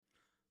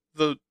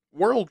The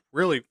world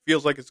really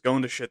feels like it's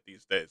going to shit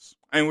these days.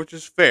 Which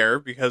is fair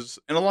because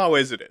in a lot of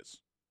ways it is.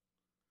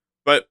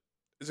 But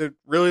is it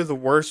really the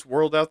worst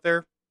world out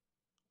there?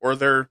 Or are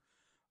there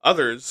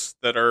others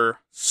that are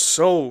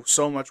so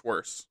much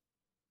worse?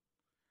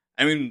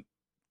 I mean,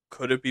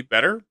 could it be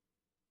better?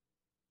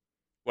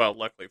 Well,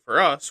 luckily for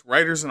us,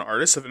 writers and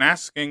artists have been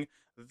asking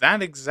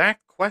that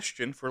exact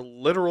question for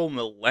literal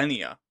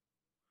millennia.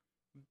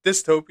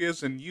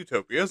 Dystopias and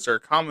utopias are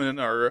common in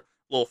our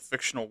little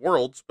fictional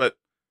worlds, but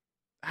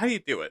how do you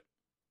do it?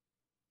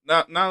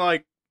 Not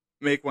like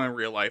make one in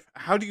real life.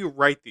 How do you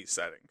write these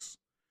settings?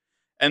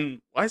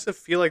 And why does it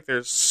feel like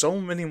there's so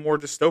many more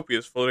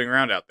dystopias floating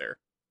around out there?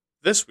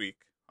 This week,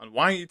 on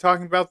Why Are You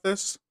Talking About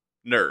This?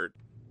 Nerd.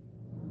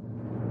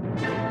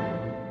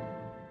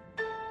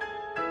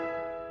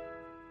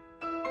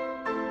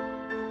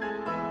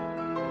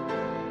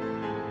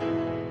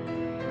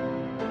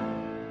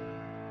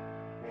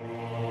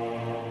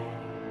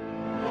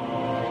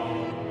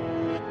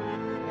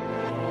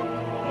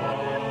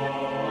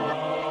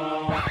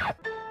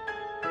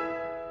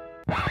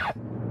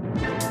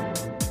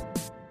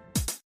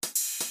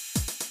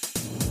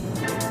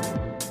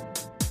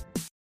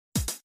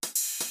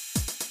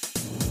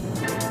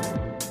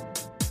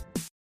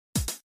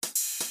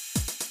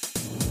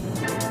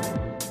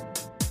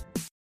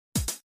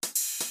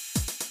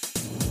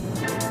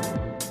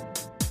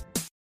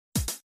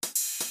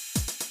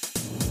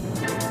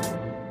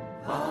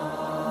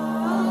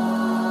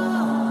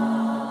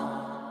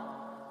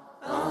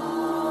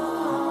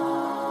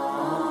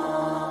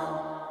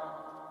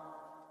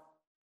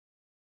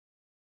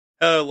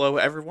 Hello,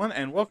 everyone,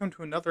 and welcome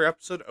to another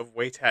episode of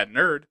Waytad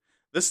Nerd.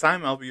 This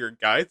time I'll be your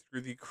guide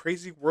through the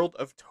crazy world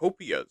of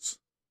Topias.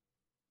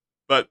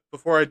 But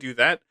before I do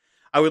that,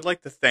 I would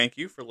like to thank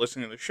you for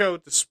listening to the show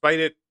despite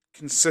it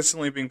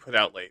consistently being put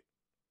out late.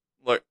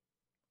 Look,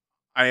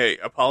 I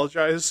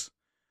apologize,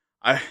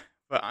 but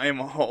I am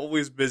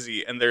always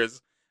busy and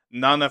there's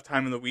not enough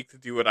time in the week to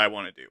do what I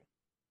want to do.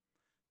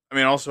 I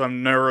mean, I'm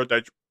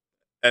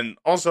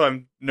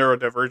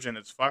neurodivergent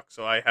as fuck,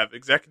 so I have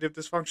executive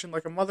dysfunction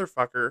like a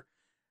motherfucker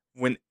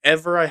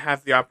whenever I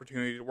have the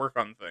opportunity to work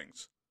on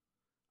things.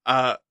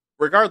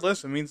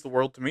 Regardless, it means the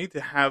world to me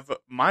to have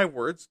my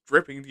words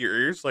dripping to your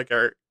ears like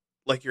you're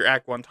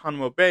at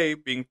Guantanamo Bay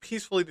being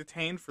peacefully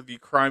detained for the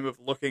crime of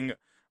looking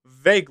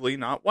vaguely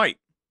not white.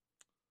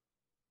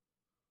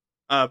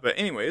 But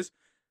anyways,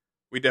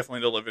 we definitely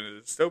don't live in a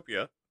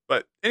dystopia.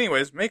 But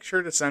anyways, make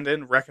sure to send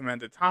in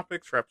recommended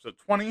topics for episode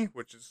 20,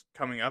 which is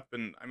coming up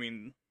in,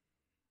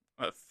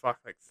 like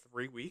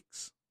 3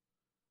 weeks?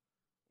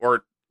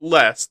 Or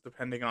less,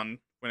 depending on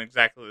when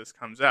exactly this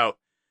comes out.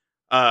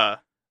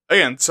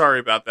 Again, sorry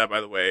about that,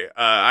 by the way.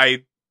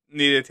 I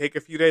needed to take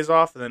a few days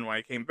off, and then when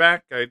I came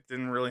back, I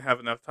didn't really have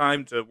enough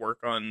time to work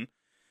on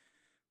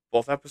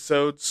both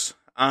episodes.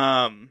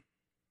 But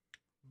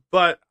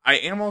I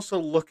am also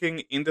looking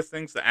into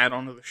things to add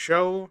onto the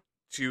show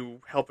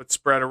to help it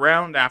spread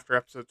around after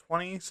episode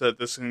 20, so that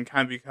this can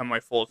kind of become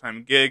my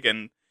full-time gig,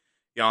 and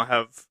I'll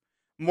have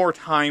more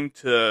time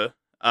to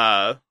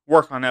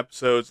work on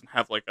episodes and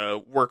have like a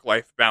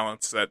work-life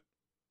balance that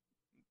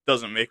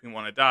doesn't make me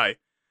want to die.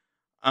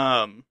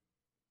 But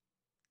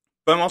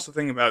I'm also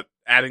thinking about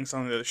adding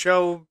something to the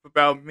show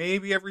about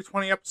maybe every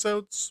 20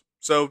 episodes,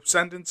 so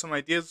send in some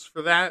ideas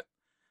for that.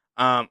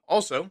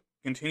 Also,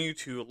 continue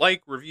to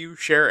like, review,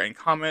 share, and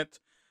comment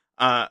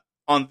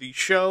on the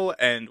show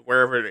and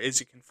wherever it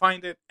is you can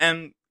find it.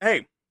 And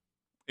hey,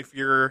 if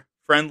your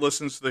friend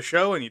listens to the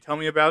show and you tell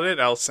me about it,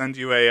 I'll send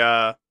you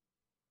look,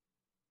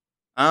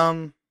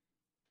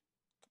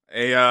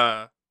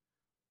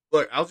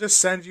 I'll just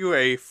send you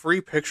a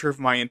free picture of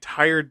my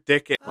entire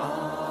dick.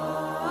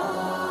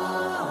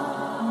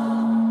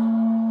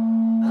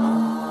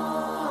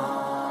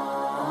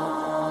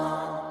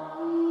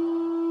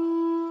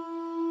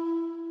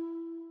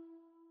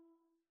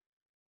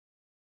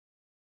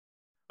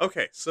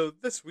 Okay, so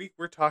this week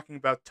we're talking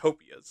about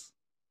topias.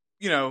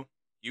 You know,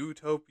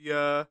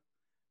 utopia,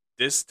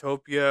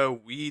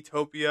 dystopia,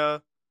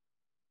 we-topia.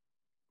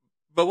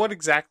 But what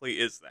exactly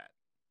is that?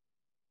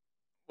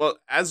 Well,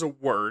 as a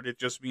word, it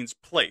just means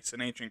place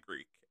in ancient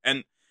Greek.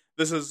 And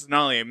this is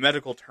not only a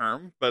medical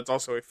term, but it's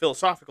also a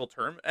philosophical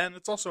term, and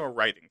it's also a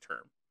writing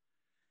term.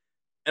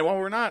 And while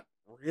we're not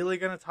really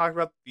going to talk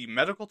about the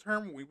medical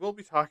term, we will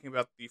be talking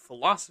about the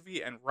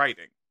philosophy and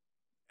writing.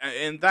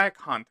 In that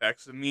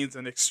context, it means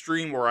an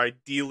extreme or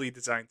ideally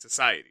designed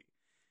society.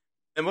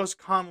 And most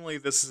commonly,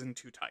 this is in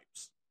two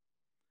types.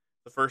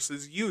 The first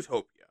is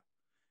utopia.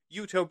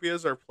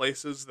 Utopias are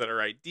places that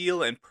are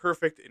ideal and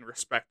perfect in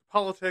respect to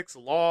politics,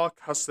 law,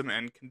 custom,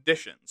 and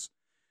conditions.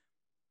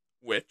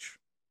 Which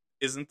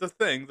isn't the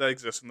thing that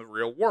exists in the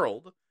real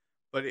world,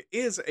 but it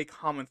is a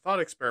common thought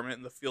experiment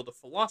in the field of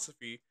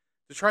philosophy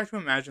to try to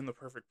imagine the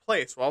perfect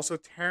place while also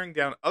tearing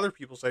down other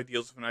people's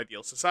ideals of an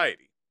ideal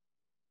society.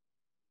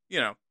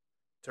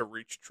 To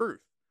reach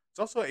truth. It's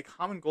also a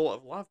common goal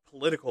of a lot of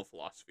political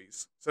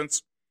philosophies,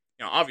 since,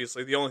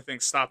 obviously the only thing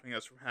stopping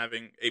us from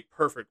having a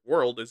perfect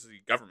world is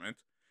the government.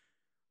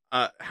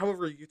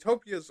 However,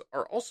 utopias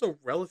are also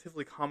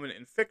relatively common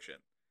in fiction.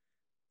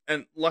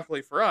 And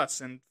luckily for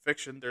us, in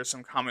fiction, there's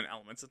some common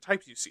elements of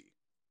types you see.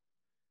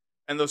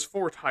 And those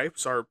four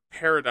types are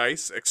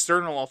paradise,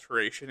 external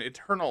alteration,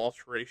 internal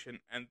alteration,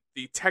 and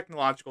the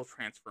technological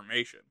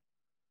transformation.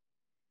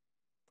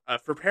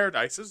 For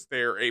paradises,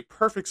 they're a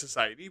perfect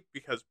society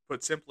because,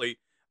 put simply,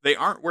 they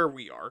aren't where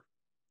we are.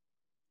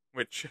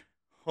 Which,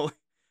 holy,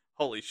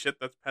 holy shit,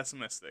 that's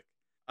pessimistic.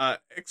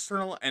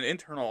 External and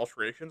internal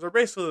alterations are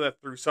basically that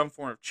through some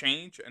form of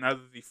change, and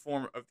either the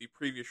form of the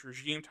previous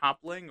regime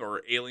toppling,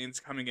 or aliens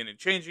coming in and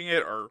changing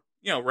it, or,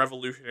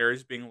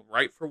 revolutionaries being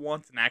right for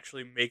once and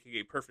actually making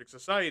a perfect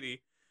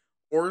society,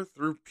 or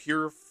through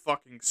pure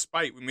fucking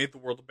spite, we made the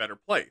world a better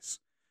place.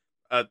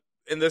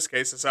 In this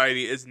case,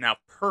 society is now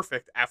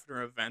perfect after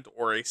an event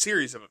or a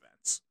series of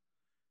events.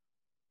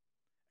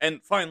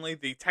 And finally,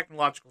 the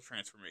technological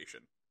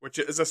transformation, which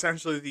is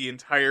essentially the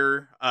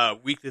entire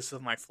weakness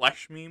of my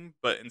flesh meme,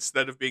 but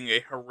instead of being a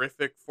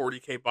horrific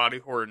 40k body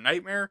horror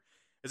nightmare,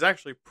 is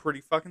actually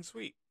pretty fucking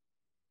sweet.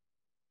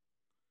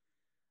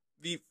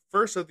 The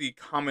first of the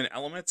common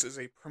elements is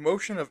a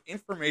promotion of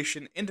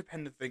information,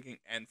 independent thinking,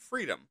 and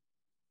freedom,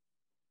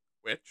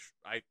 which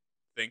I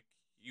think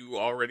you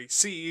already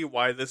see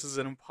why this is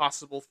an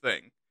impossible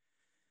thing.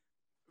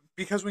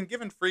 Because when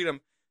given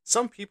freedom,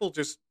 some people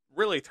just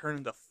really turn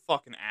into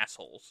fucking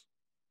assholes.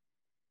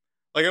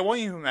 Like, I want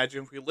you to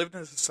imagine if we lived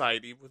in a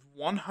society with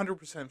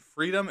 100%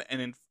 freedom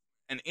and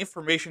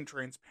information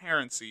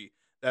transparency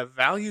that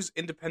values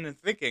independent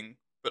thinking,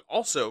 but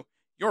also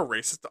your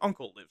racist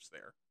uncle lives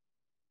there.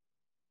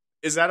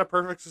 Is that a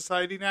perfect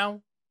society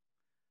now?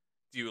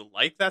 Do you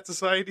like that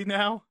society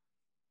now?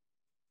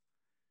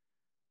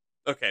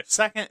 Okay,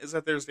 second is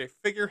that there's a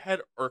figurehead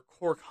or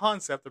core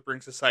concept that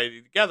brings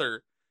society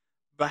together,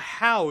 but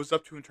how is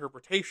up to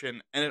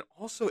interpretation, and it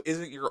also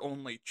isn't your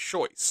only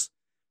choice.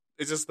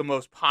 It's just the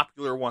most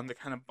popular one that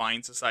kind of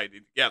binds society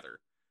together.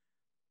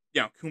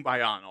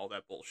 Kumbaya and all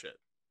that bullshit.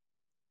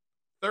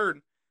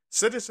 Third,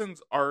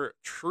 citizens are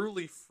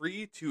truly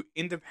free to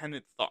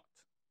independent thought.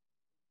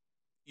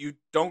 You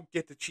don't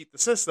get to cheat the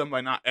system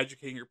by not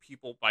educating your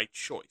people by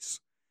choice.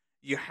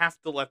 You have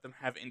to let them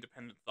have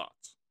independent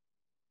thoughts.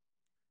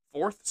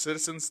 Fourth,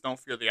 citizens don't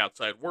fear the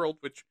outside world,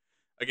 which,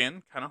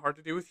 again, kind of hard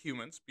to do with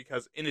humans,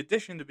 because in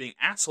addition to being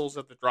assholes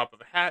at the drop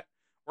of a hat,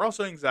 we're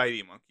also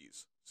anxiety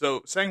monkeys.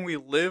 So saying we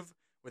live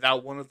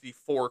without one of the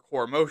four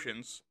core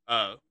emotions,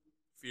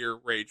 fear,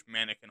 rage,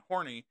 manic, and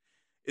horny,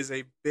 is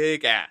a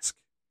big ask.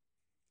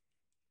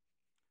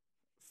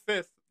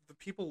 Fifth, the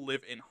people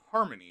live in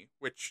harmony,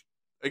 which,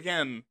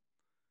 again,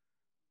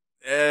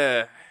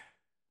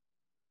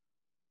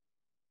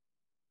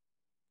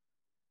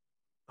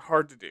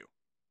 hard to do.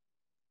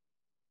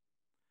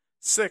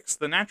 Sixth,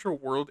 the natural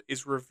world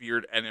is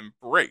revered and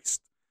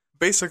embraced.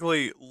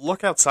 Basically,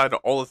 look outside of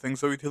all the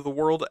things that we do to the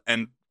world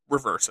and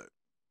reverse it.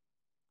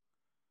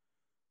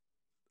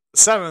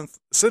 Seventh,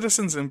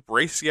 citizens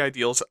embrace the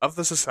ideals of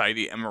the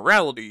society and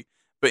morality,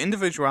 but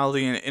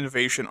individuality and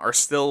innovation are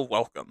still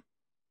welcome.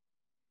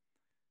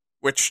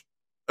 Which,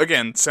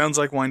 again, sounds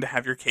like wanting to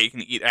have your cake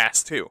and eat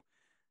ass too.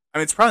 I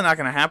mean, it's probably not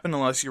going to happen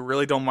unless you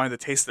really don't mind the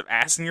taste of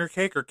ass in your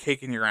cake or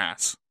cake in your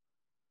ass.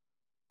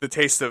 The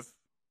taste of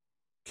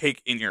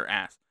cake in your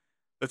ass.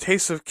 The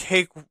taste of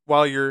cake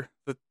while you're...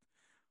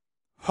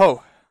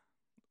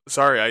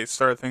 Sorry, I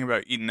started thinking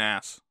about eating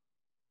ass.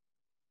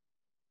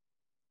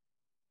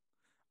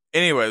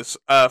 Anyways,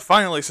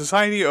 finally,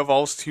 society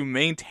evolves to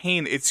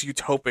maintain its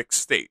utopic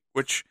state,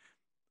 which,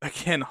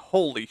 again,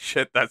 holy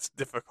shit, that's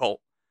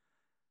difficult.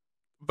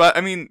 But,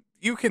 I mean,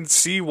 you can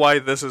see why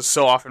this is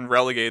so often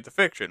relegated to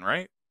fiction,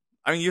 right?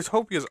 I mean,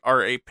 utopias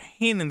are a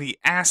pain in the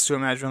ass to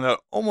imagine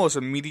without almost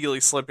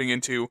immediately slipping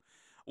into,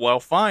 well,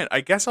 fine,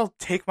 I guess I'll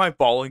take my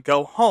ball and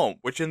go home,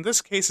 which in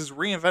this case is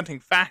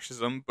reinventing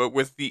fascism, but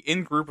with the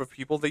in-group of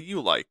people that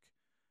you like.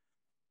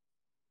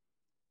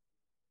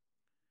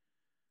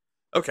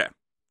 Okay,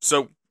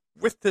 so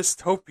with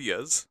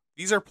dystopias,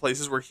 these are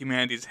places where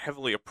humanity is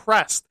heavily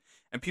oppressed,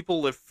 and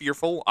people live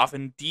fearful,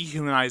 often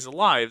dehumanized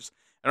lives,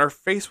 and are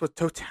faced with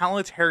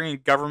totalitarian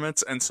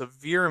governments and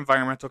severe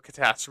environmental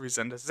catastrophes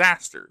and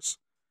disasters.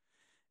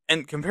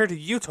 And compared to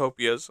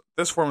utopias,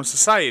 this form of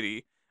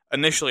society,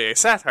 initially a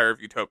satire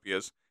of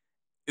utopias,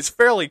 is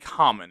fairly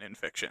common in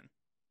fiction.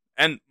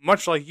 And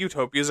much like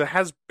utopias, it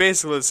has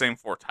basically the same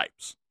four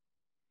types.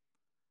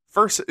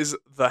 First is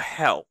the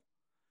hell.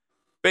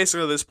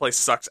 Basically, this place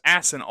sucks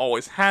ass and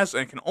always has,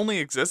 and can only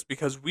exist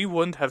because we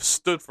wouldn't have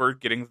stood for it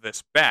getting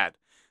this bad,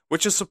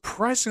 which is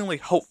surprisingly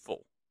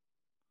hopeful.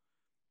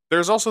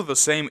 There's also the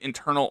same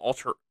internal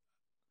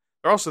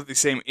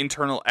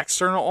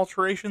external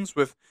alterations,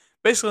 with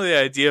basically the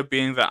idea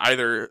being that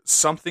either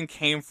something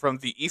came from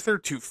the ether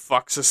to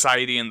fuck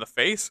society in the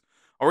face,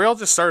 or we all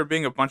just started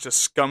being a bunch of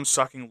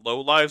scum-sucking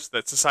lowlives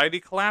that society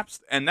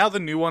collapsed, and now the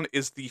new one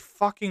is the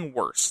fucking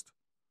worst.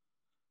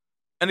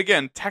 And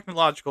again,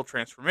 technological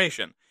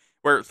transformation,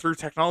 where through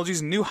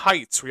technology's new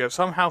heights, we have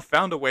somehow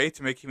found a way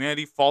to make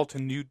humanity fall to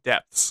new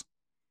depths.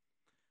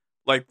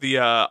 Like the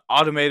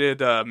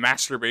automated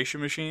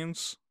masturbation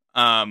machines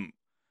um,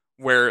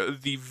 where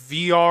the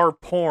VR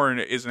porn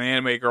is an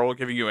anime girl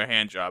giving you a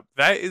hand job.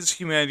 That is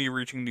humanity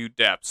reaching new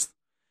depths.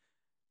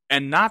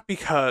 And not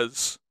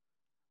because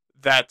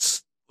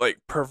that's, like,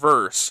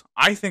 perverse.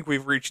 I think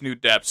we've reached new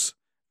depths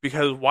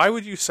because why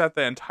would you set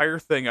the entire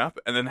thing up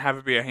and then have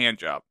it be a hand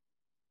job?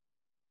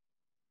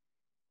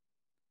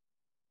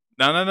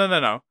 No, no, no, no,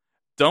 no.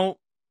 Don't,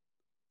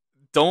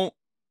 don't,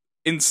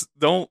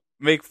 don't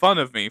make fun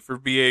of me for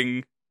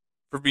being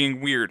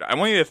weird. I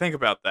want you to think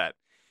about that.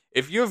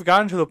 If you have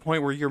gotten to the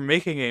point where you're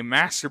making a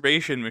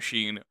masturbation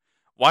machine,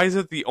 why is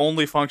it the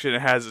only function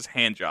it has is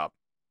hand job?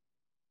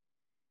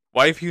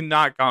 Why have you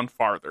not gone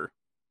farther?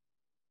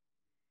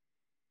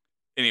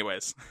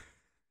 Anyways.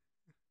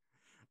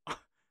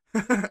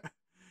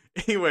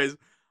 Anyways,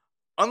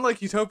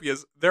 unlike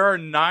utopias, there are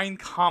 9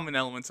 common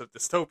elements of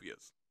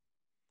dystopias.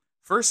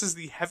 First is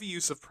the heavy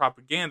use of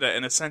propaganda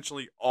in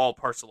essentially all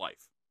parts of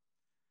life,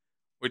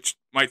 which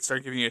might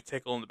start giving you a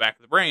tickle in the back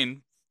of the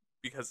brain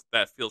because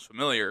that feels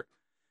familiar.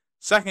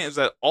 Second is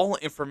that all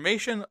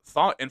information,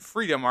 thought, and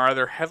freedom are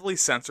either heavily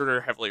censored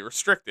or heavily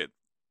restricted.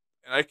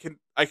 And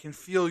I can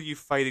feel you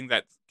fighting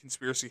that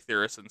conspiracy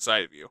theorist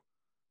inside of you.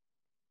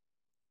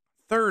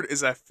 Third is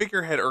that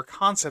figurehead or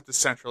concept is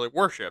centrally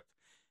worshipped.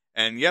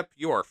 And yep,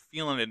 you are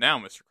feeling it now,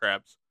 Mr.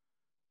 Krabs.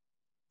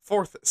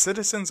 Fourth,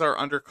 citizens are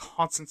under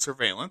constant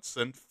surveillance.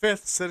 And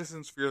fifth,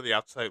 citizens fear the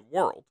outside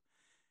world.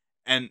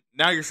 And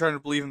now you're starting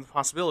to believe in the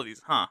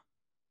possibilities, huh?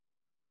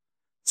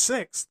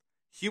 Sixth,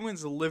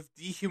 humans live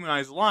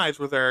dehumanized lives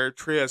where they're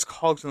treated as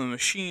cogs in the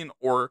machine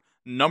or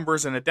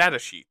numbers in a data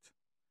sheet.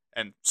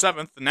 And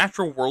seventh, the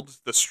natural world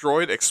is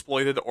destroyed,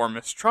 exploited, or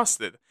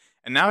mistrusted.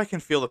 And now I can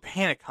feel the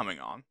panic coming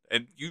on.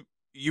 And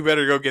you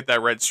better go get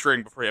that red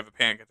string before you have a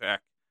panic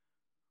attack.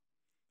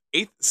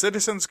 Eighth,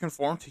 citizens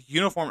conform to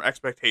uniform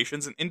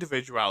expectations and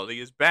individuality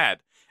is bad.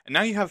 And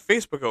now you have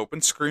Facebook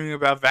open screaming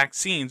about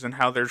vaccines and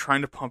how they're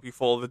trying to pump you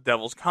full of the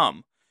devil's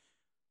cum.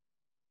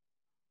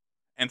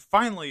 And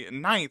finally,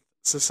 ninth,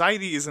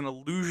 society is an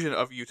illusion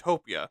of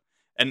utopia.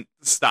 And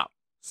stop.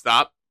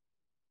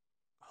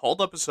 Hold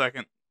up a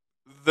second.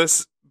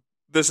 This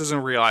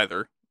isn't real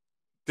either.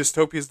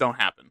 Dystopias don't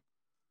happen.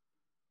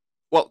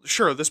 Well,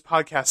 sure, this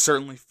podcast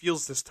certainly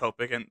feels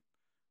dystopic and...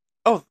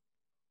 Oh,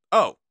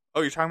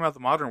 you're talking about the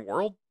modern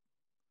world?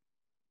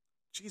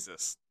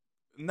 Jesus.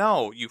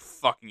 No, you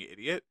fucking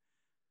idiot.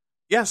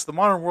 Yes, the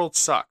modern world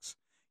sucks.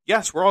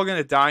 Yes, we're all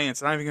gonna die and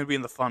it's not even gonna be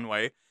in the fun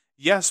way.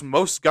 Yes,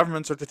 most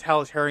governments are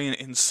totalitarian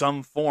in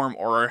some form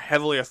or are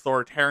heavily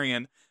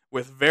authoritarian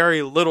with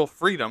very little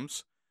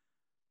freedoms.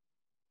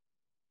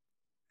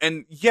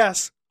 And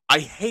yes, I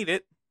hate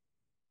it,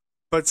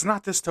 but it's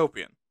not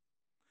dystopian.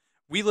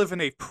 We live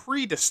in a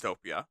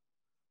pre-dystopia.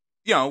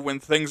 You know, when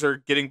things are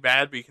getting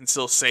bad, but you can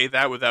still say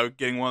that without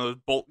getting one of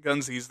those bolt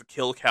guns that use to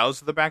kill cows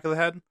to the back of the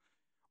head,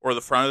 or the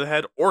front of the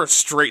head, or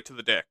straight to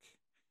the dick.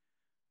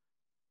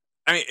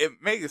 I mean, it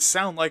may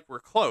sound like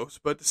we're close,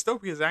 but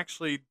dystopia is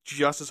actually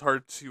just as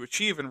hard to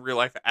achieve in real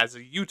life as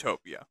a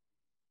utopia.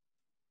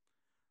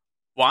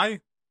 Why?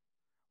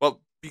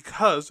 Well,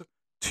 because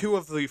 2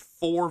 of the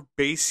 4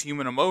 base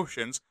human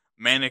emotions,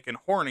 manic and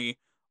horny,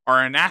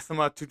 are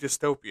anathema to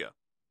dystopia.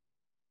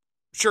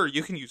 Sure,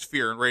 you can use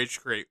fear and rage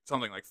to create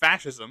something like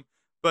fascism,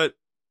 but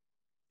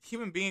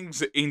human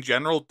beings in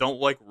general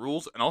don't like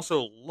rules and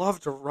also love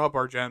to rub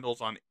our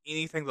genitals on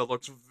anything that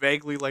looks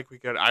vaguely like we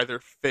could either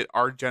fit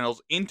our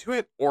genitals into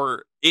it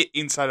or it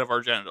inside of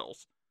our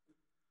genitals.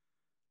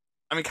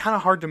 I mean, kind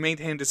of hard to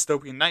maintain a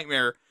dystopian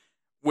nightmare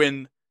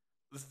when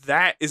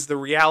that is the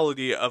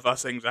reality of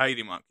us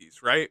anxiety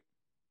monkeys, right?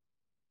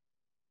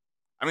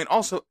 I mean,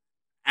 also,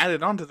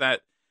 added onto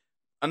that,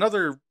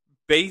 another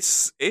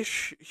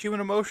base-ish human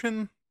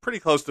emotion, pretty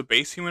close to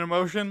base human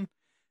emotion,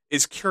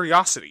 is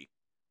curiosity.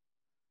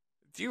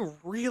 Do you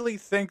really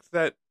think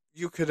that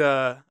you could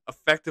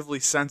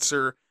effectively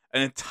censor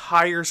an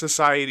entire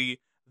society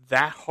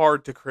that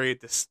hard to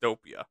create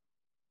dystopia?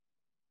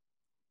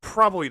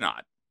 Probably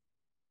not.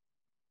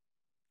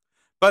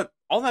 But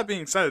all that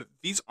being said,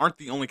 these aren't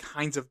the only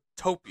kinds of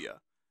topia,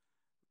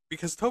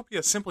 because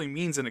topia simply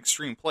means an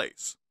extreme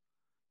place.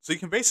 So you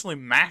can basically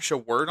mash a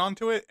word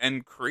onto it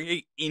and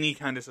create any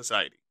kind of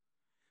society.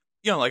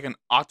 You know, like an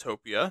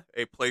autopia,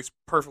 a place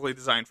perfectly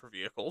designed for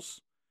vehicles.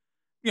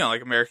 You know,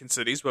 like American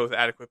cities, but with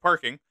adequate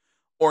parking.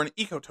 Or an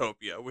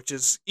ecotopia, which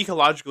is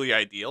ecologically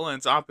ideal, and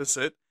its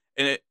opposite,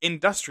 an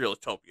industrial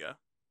utopia,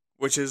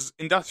 which is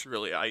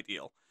industrially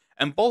ideal.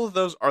 And both of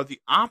those are the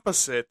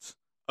opposite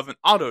of an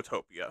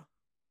autotopia.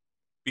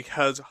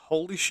 Because,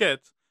 holy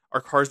shit,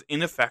 are cars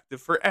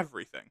ineffective for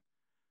everything.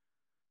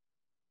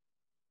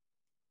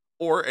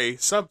 Or a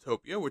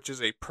subtopia, which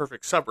is a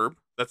perfect suburb.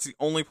 That's the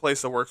only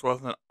place that works well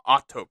with an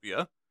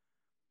autopia.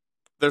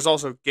 There's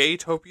also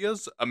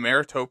gaytopias,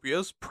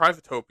 ameritopias,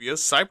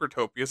 privatopias,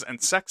 cybertopias, and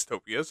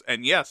sextopias.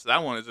 And yes,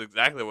 that one is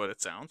exactly what it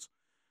sounds.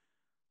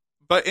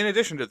 But in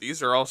addition to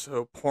these, there are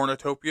also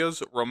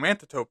pornotopias,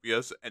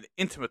 romantotopias, and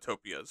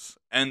intimatopias.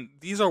 And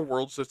these are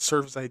worlds that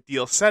serve as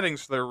ideal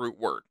settings for their root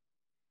word.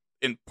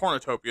 In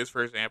pornotopias,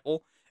 for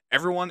example,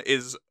 everyone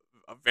is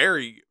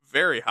very,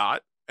 very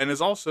hot, and is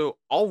also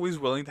always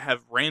willing to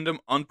have random,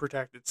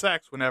 unprotected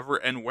sex whenever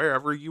and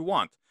wherever you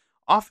want,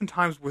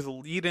 oftentimes with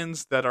lead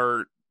ins that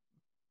are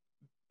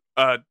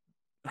uh,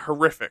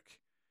 horrific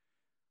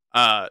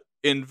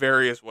in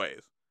various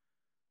ways.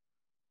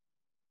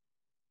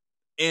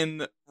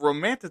 In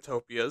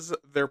romantotopias,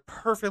 they're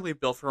perfectly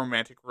built for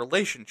romantic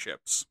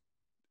relationships.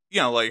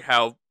 You know, like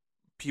how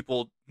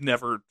people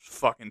never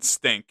fucking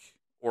stink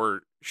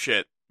or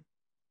shit.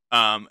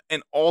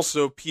 And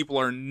also people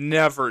are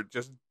never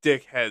just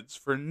dickheads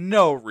for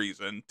no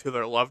reason to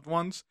their loved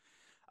ones.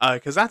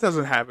 Because that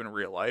doesn't happen in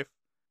real life.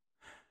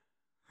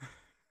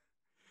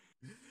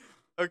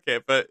 Okay,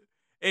 but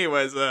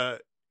anyways,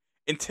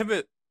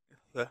 intimate,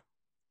 uh,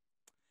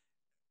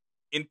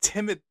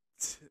 intimate.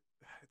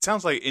 It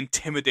sounds like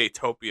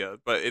intimidatopia,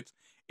 but it's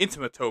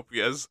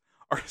intimatopias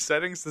are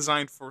settings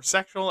designed for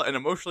sexual and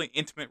emotionally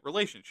intimate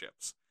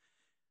relationships.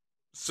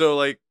 So,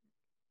 like,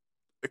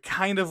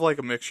 kind of like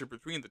a mixture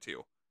between the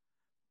two.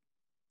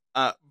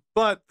 Uh,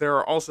 but there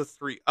are also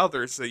three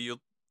others that you'll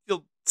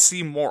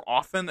see more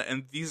often,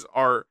 and these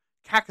are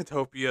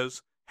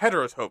cacatopias,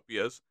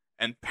 heterotopias,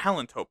 and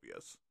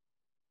palintopias.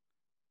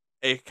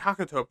 A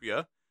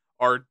cacotopia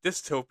are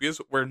dystopias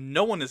where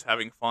no one is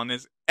having fun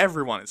as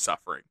everyone is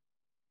suffering.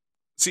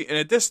 See, in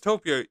a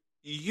dystopia,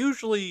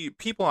 usually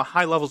people at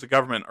high levels of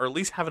government are at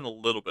least having a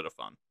little bit of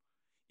fun.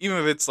 Even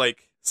if it's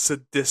like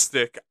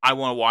sadistic, I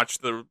want to watch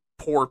the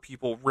poor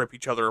people rip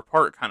each other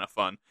apart kind of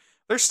fun,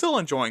 they're still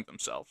enjoying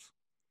themselves.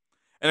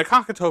 In a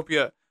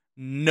cacotopia,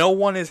 no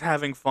one is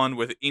having fun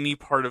with any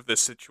part of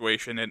this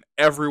situation and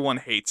everyone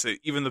hates it,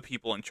 even the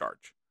people in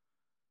charge.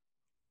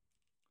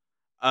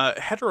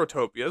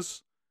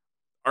 Heterotopias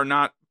are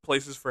not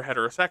places for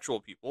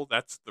heterosexual people,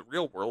 that's the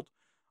real world,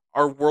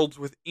 are worlds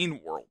within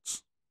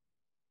worlds.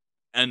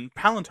 And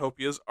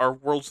palintopias are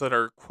worlds that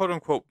are quote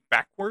unquote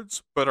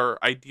backwards, but are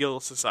ideal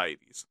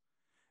societies.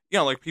 You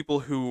know, like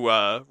people who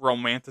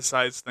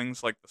romanticize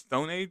things like the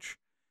Stone Age,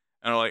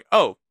 and are like,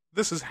 oh,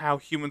 this is how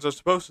humans are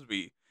supposed to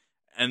be,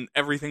 and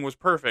everything was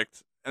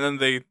perfect, and then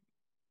they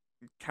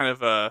kind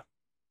of,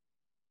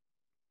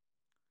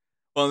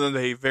 then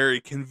they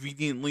very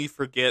conveniently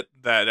forget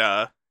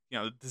that,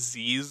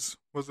 disease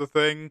was a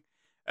thing,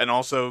 and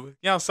also,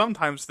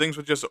 sometimes things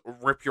would just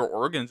rip your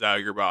organs out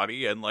of your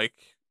body, and like,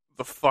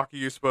 the fuck are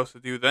you supposed to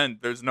do then?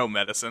 There's no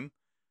medicine.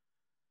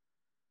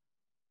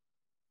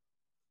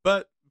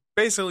 But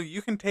basically,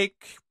 you can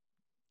take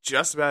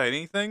just about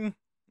anything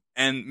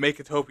and make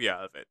a topia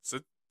out of it.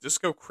 So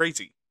just go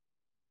crazy.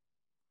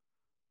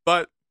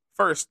 But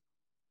first,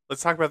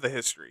 let's talk about the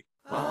history.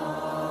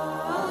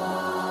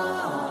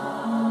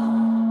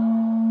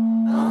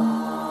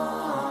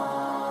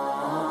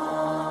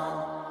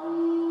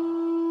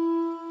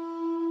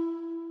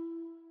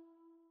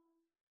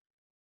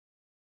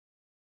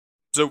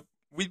 So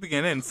we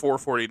begin in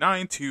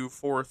 449 to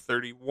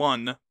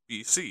 431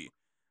 BC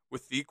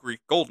with the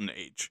Greek Golden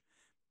Age,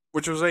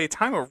 which was a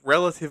time of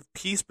relative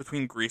peace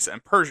between Greece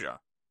and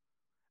Persia.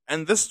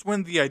 And this is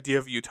when the idea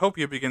of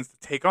utopia begins to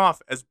take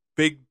off as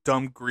big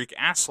dumb Greek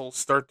assholes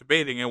start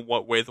debating in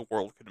what way the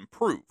world could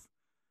improve.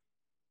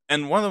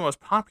 And one of the most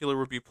popular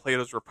would be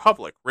Plato's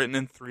Republic, written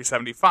in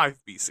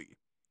 375 BC,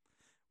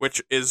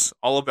 which is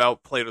all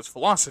about Plato's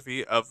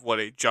philosophy of what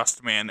a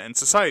just man and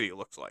society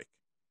looks like.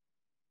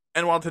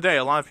 And while today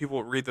a lot of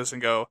people read this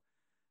and go,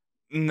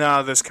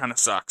 nah, this kind of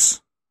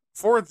sucks,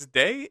 for its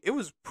day, it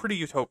was pretty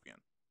utopian.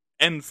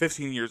 And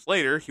 15 years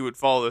later, he would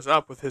follow this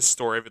up with his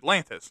story of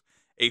Atlantis,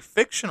 a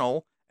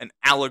fictional and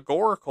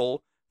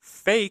allegorical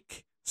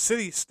fake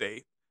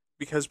city-state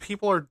because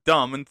people are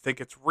dumb and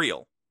think it's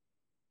real.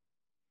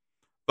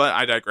 But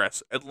I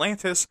digress.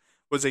 Atlantis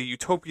was a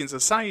utopian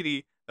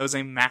society that was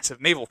a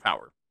massive naval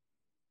power.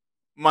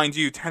 Mind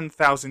you,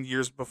 10,000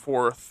 years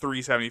before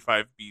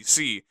 375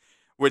 BC,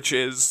 which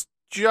is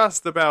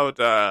just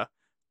about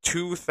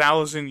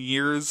 2,000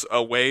 years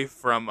away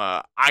from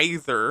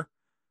either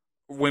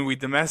when we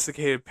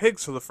domesticated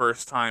pigs for the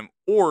first time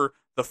or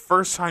the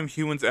first time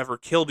humans ever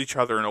killed each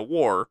other in a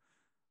war.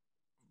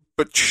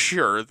 But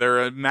sure,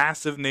 they're a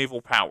massive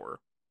naval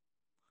power.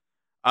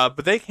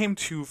 But they came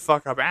to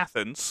fuck up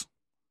Athens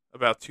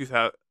about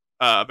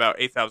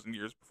 8,000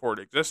 years before it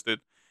existed,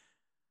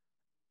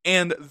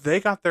 and they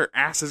got their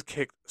asses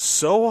kicked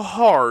so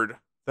hard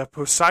that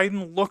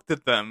Poseidon looked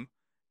at them,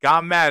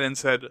 got mad, and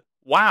said,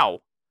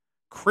 "Wow,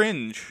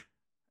 cringe,"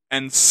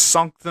 and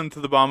sunk them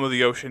to the bottom of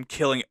the ocean,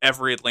 killing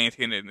every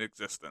Atlantean in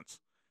existence.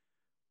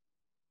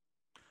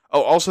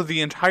 Oh, also,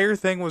 the entire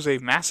thing was a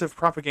massive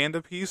propaganda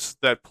piece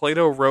that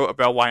Plato wrote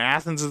about why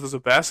Athens is the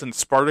best and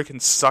Sparta can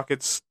suck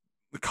its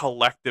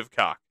collective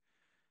cock.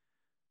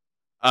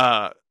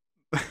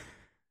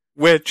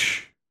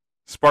 Which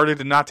Sparta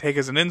did not take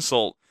as an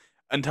insult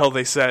until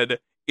they said,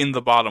 in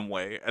the bottom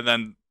way, and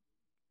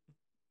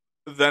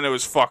then it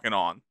was fucking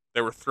on. They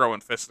were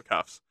throwing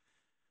fisticuffs.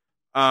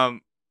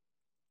 But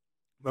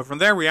from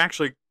there, we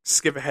actually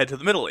skip ahead to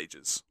the Middle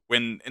Ages,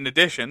 when, in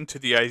addition to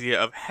the idea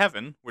of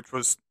heaven, which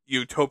was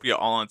utopia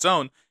all on its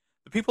own,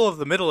 the people of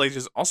the Middle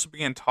Ages also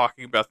began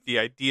talking about the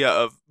idea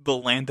of the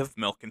land of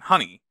milk and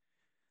honey.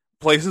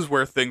 Places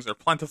where things are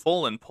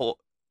plentiful and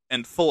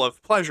full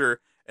of pleasure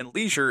and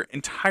leisure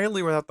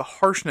entirely without the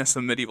harshness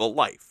of medieval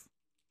life.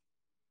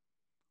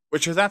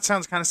 Which, if that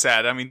sounds kind of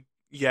sad, I mean,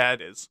 yeah,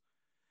 it is.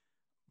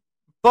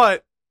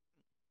 But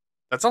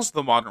that's also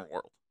the modern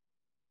world.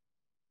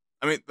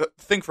 I mean,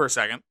 think for a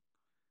second.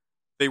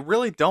 They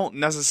really don't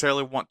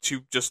necessarily want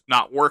to just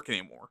not work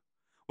anymore.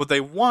 What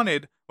they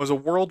wanted was a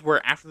world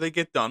where after they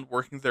get done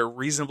working their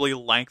reasonably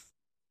length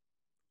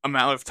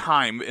amount of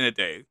time in a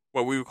day,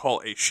 what we would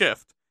call a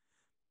shift,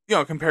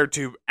 compared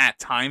to at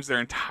times their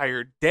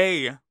entire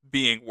day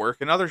being work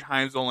and other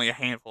times only a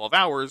handful of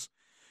hours,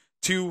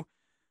 to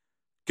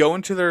go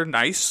into their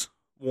nice,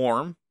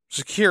 warm,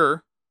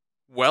 secure,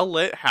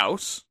 well-lit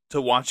house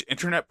to watch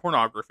internet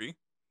pornography,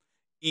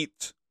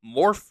 eat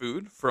more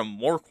food from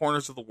more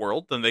corners of the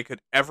world than they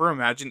could ever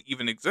imagine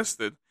even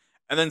existed,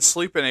 and then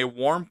sleep in a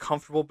warm,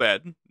 comfortable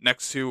bed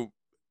next to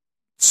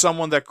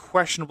someone that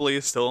questionably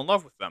is still in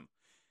love with them.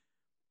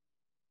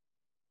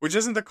 Which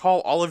isn't to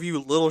call all of you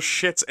little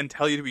shits and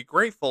tell you to be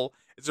grateful,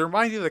 it's to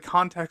remind you that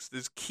context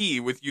is key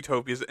with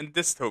utopias and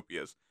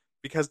dystopias.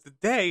 Because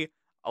today,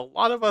 a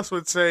lot of us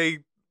would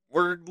say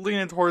we're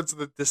leaning towards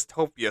the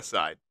dystopia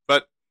side.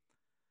 But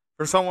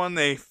for someone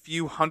a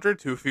few hundred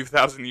to a few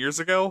thousand years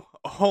ago,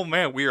 oh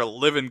man, we are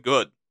living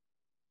good.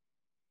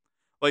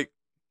 Like,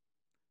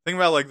 think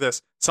about it like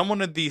this.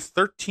 Someone in the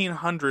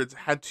 1300s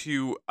had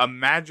to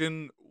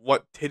imagine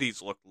what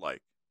titties looked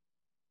like.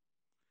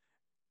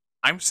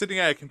 I'm sitting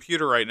at a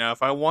computer right now.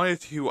 If I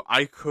wanted to,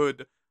 I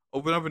could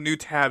open up a new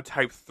tab,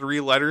 type 3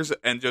 letters,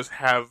 and just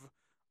have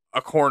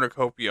a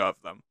cornucopia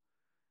of them.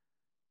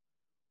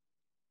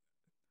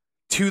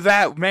 To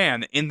that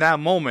man, in that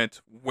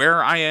moment,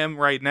 where I am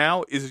right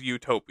now is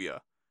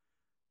utopia.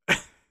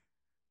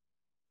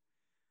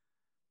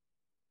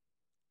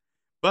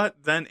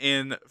 But then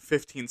in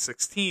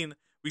 1516,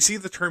 we see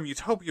the term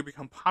utopia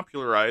become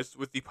popularized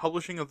with the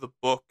publishing of the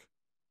book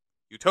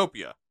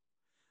Utopia,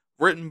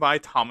 written by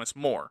Thomas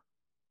More.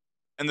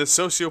 And the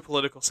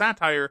socio-political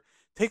satire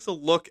takes a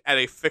look at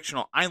a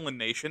fictional island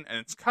nation and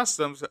its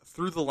customs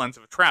through the lens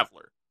of a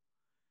traveler.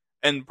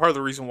 And part of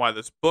the reason why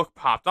this book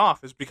popped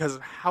off is because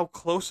of how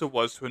close it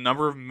was to a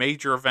number of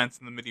major events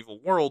in the medieval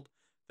world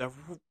that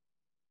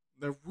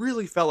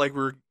really felt like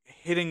we were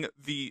hitting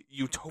the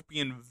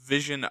utopian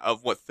vision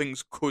of what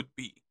things could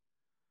be.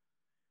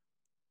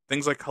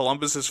 Things like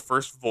Columbus's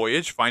first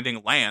voyage,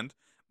 finding land,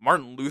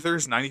 Martin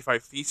Luther's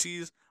 95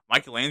 Theses,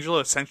 Michelangelo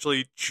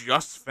essentially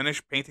just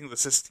finished painting the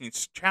Sistine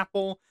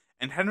Chapel,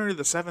 and Henry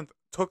VII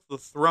took the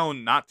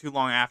throne not too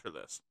long after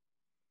this.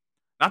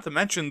 Not to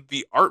mention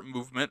the art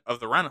movement of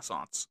the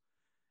Renaissance.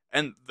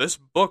 And this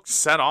book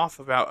set off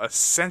about a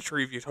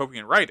century of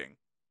utopian writing,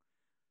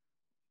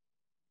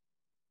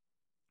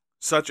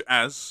 such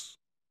as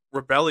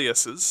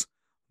Rabelaius's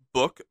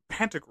book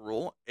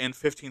Pantagruel in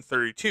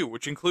 1532,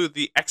 which included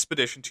the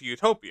Expedition to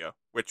Utopia,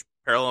 which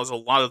parallels a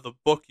lot of the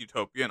book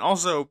Utopia, and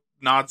also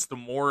nods to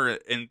more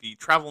in the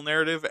travel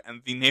narrative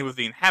and the name of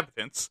the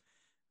inhabitants,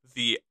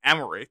 the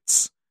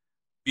Amorites,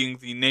 being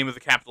the name of the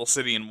capital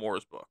city in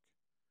More's book.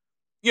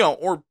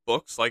 Or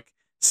books like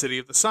City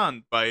of the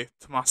Sun by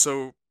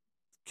Tommaso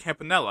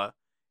Campanella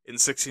in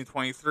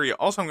 1623.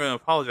 Also, I'm going to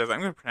apologize. I'm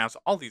going to pronounce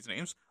all these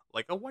names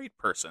like a white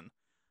person.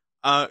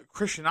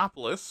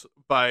 Christianopolis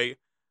by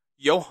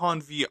Johann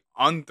V.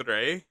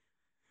 Andre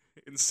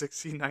in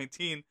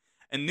 1619.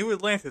 And New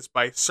Atlantis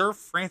by Sir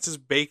Francis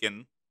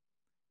Bacon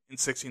in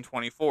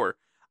 1624.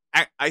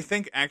 I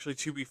think, actually,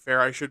 to be fair,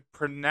 I should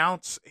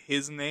pronounce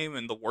his name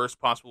in the worst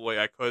possible way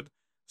I could.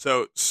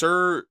 So,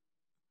 Sir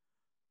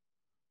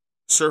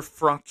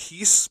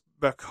Francis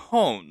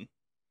Bacon.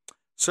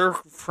 Sir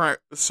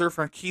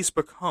Francis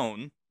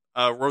Bacon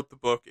wrote the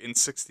book in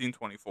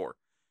 1624.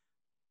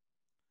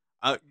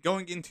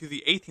 Going into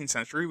the 18th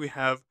century, we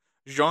have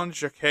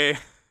Jean-Jacques...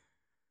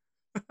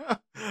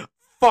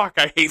 Fuck,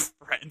 I hate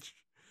French.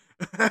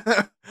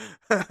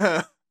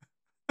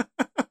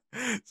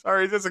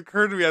 Sorry, it just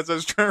occurred to me as I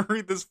was trying to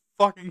read this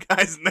fucking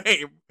guy's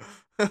name.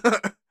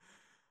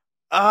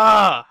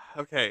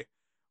 Okay.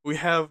 We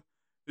have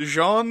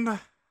Jean...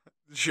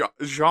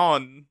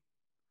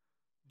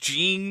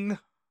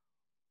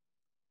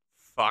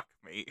 Fuck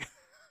me.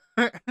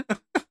 I'm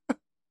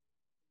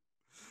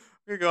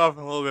gonna go off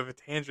on a little bit of a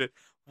tangent.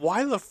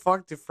 Why the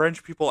fuck do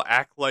French people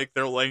act like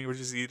their language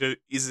is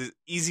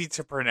easy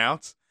to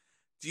pronounce?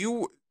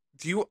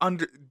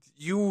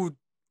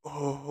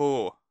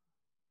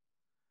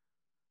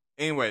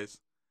 Anyways,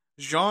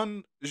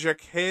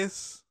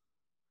 Jean-Jacques...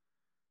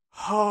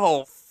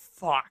 Oh,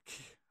 fuck.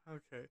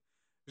 Okay.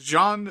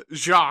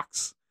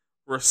 Jean-Jacques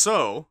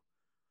Rousseau,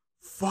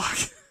 fuck,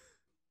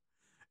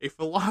 a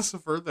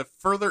philosopher that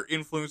further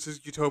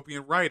influences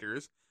utopian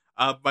writers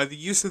by the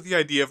use of the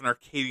idea of an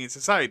Arcadian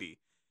society,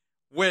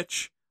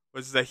 which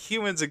was that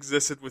humans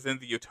existed within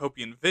the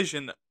utopian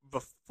vision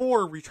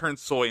before we turned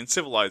soy and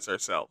civilized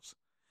ourselves.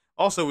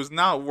 Also, it was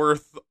not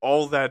worth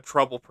all that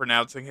trouble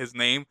pronouncing his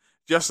name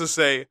just to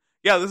say,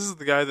 yeah, this is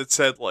the guy that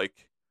said,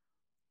 like,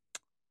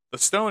 the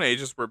Stone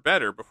Ages were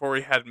better before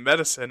we had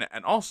medicine,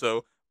 and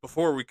also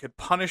before we could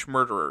punish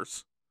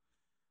murderers.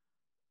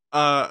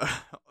 Uh,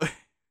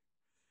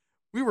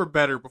 we were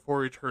better before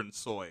we turned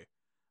soy.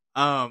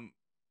 Um,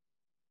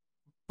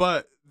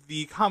 but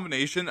the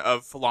combination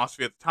of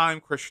philosophy at the time,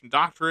 Christian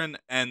doctrine,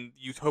 and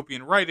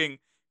utopian writing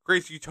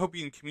creates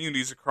utopian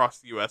communities across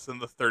the U.S. in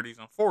the 30s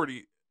and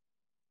 40s,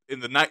 in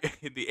the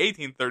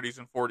 1830s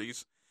and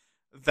 40s,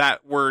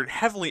 that were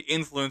heavily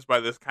influenced by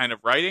this kind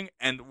of writing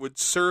and would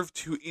serve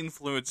to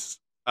influence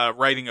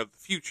writing of the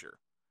future.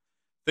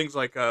 Things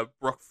like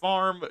Brook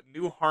Farm,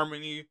 New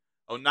Harmony,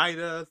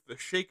 Oneida, the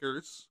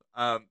Shakers,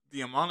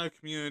 the Amana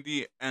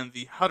community, and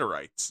the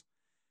Hutterites.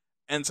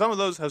 And some of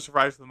those have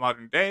survived to the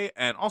modern day,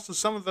 and also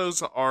some of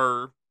those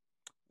are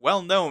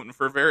well known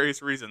for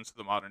various reasons to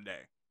the modern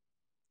day.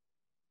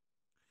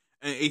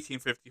 In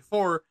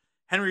 1854,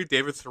 Henry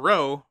David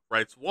Thoreau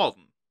writes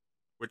Walden,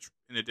 which,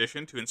 in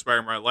addition to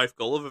inspiring my life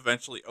goal of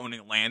eventually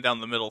owning land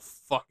down the middle of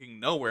fucking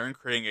nowhere and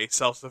creating a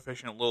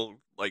self-sufficient little,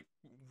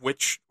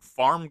 witch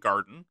farm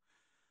garden,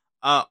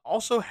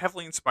 also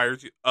heavily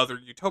inspires other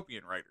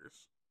utopian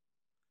writers.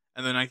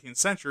 In the 19th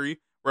century,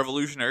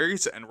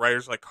 revolutionaries and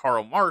writers like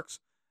Karl Marx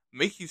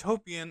make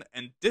utopian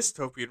and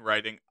dystopian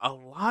writing a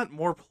lot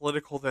more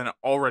political than it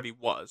already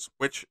was,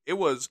 which it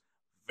was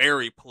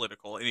very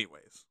political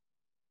anyways.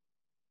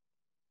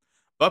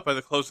 But by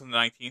the close of the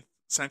 19th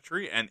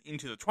century and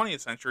into the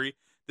 20th century,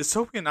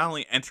 dystopia not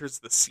only enters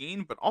the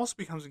scene, but also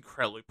becomes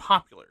incredibly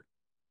popular.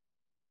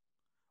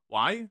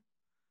 Why?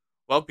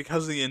 Well,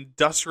 because of the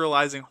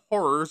industrializing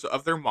horrors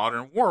of their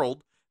modern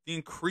world, the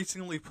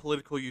increasingly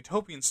political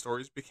utopian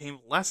stories became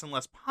less and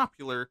less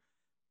popular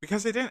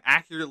because they didn't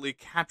accurately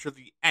capture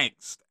the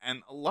angst,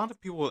 and a lot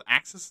of people with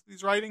access to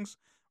these writings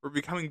were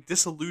becoming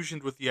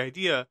disillusioned with the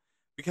idea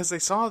because they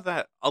saw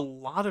that a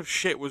lot of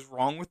shit was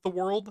wrong with the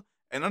world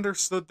and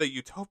understood that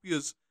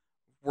utopias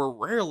were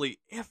rarely,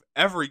 if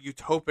ever,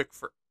 utopic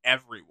for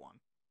everyone.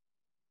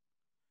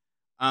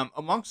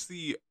 Amongst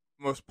the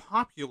most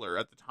popular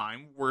at the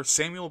time were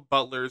Samuel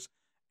Butler's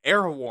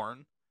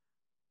Erewhon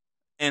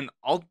and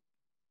I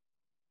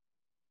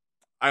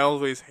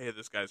always hated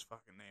this guy's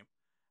fucking name.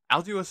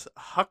 Aldous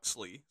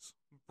Huxley's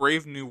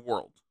Brave New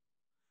World.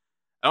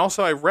 And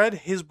also, I read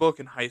his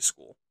book in high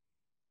school.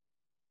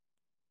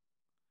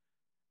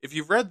 If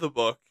you've read the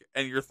book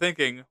and you're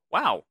thinking,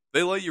 wow,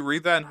 they let you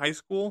read that in high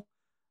school?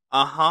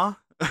 Uh-huh.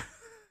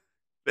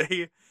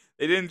 They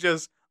didn't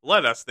just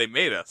let us, they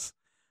made us.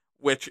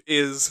 Which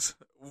is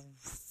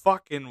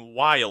fucking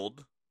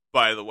wild,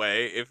 by the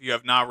way. If you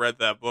have not read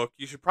that book,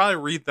 you should probably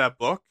read that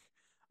book.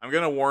 I'm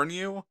gonna warn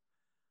you.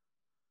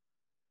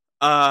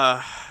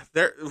 There's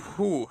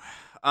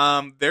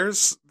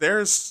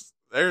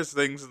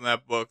things in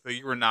that book that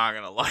you are not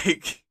gonna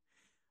like.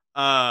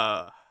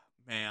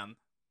 Man.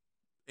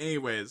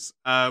 Anyways,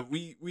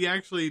 we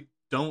actually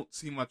don't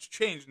see much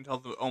change until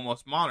the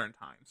almost modern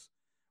times.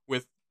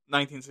 With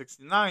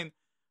 1969,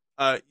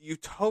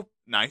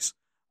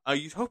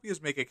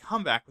 utopias make a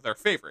comeback with our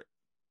favorite,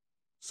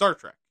 Star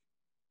Trek.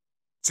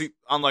 See,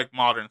 unlike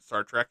modern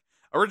Star Trek,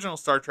 original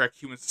Star Trek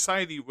human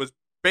society was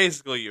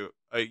basically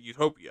a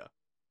utopia.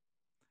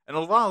 And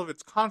a lot of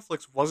its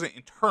conflicts wasn't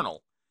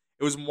internal.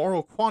 It was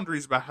moral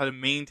quandaries about how to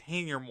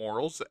maintain your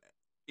morals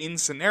in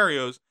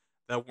scenarios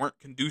that weren't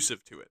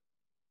conducive to it.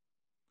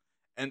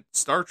 And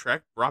Star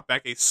Trek brought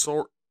back a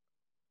short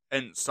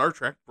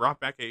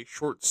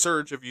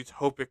surge of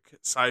utopic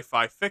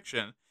sci-fi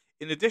fiction,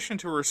 in addition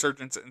to a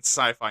resurgence in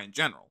sci-fi in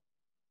general.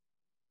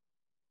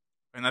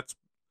 And that's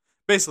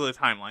basically the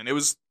timeline. It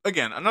was,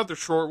 again, another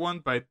short one,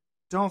 but I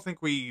don't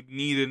think we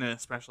needed an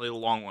especially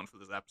long one for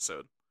this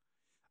episode.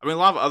 I mean, a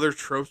lot of other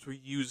tropes we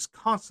use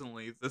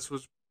constantly, this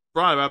was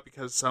brought about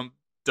because some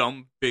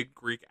dumb big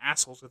Greek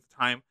assholes at the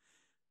time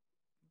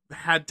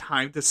had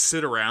time to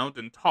sit around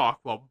and talk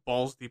while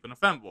balls deep in a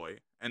femboy.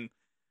 And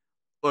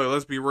look,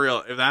 let's be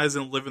real, if that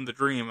isn't living the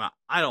dream,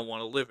 I don't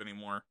want to live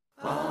anymore.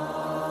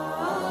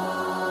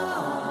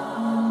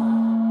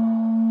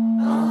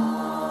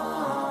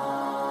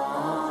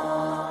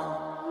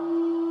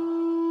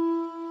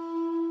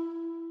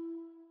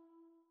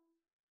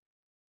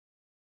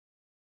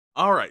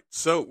 Alright,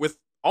 so with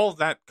all of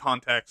that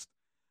context,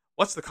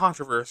 what's the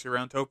controversy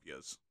around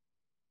Topias?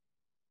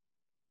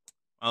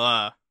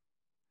 Well,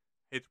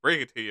 hate to break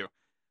it to you.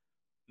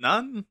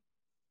 None?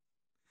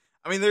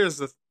 I mean, here's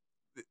the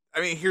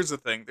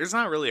thing. There's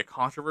not really a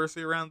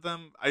controversy around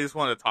them. I just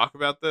want to talk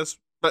about this,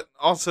 but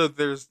also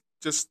there's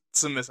just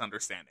some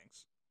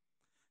misunderstandings.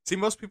 See,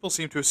 most people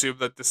seem to assume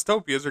that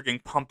dystopias are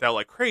getting pumped out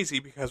like crazy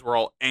because we're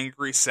all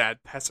angry,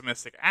 sad,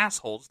 pessimistic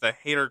assholes that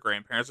hate our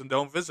grandparents and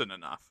don't visit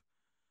enough.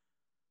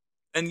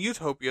 And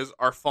utopias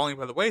are falling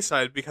by the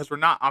wayside because we're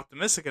not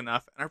optimistic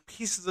enough and are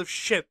pieces of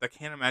shit that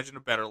can't imagine a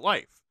better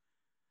life.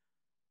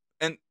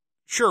 And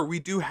sure, we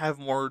do have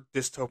more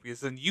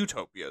dystopias than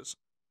utopias.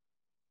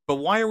 But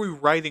why are we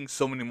writing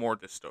so many more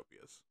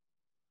dystopias?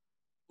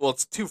 Well,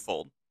 it's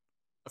twofold.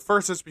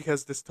 First, it's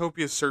because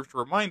dystopias serve to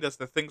remind us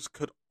that things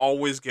could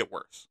always get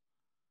worse.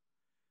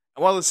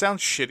 And while this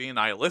sounds shitty and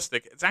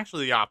nihilistic, it's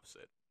actually the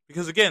opposite.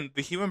 Because again,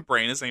 the human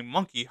brain is a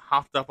monkey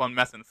hopped up on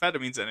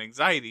methamphetamines and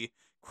anxiety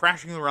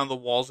crashing around the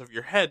walls of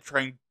your head,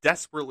 trying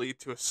desperately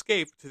to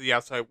escape to the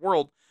outside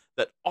world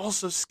that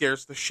also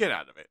scares the shit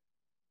out of it.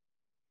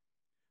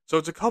 So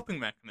it's a coping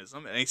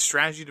mechanism and a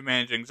strategy to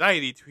manage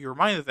anxiety, to be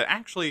reminded that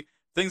actually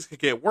things could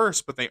get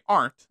worse, but they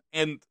aren't,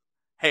 and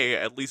hey,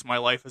 at least my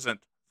life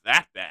isn't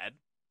that bad.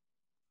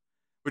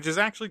 Which is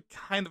actually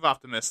kind of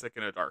optimistic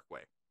in a dark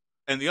way.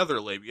 And the other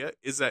labia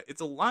is that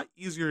it's a lot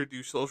easier to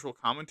do social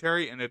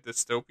commentary in a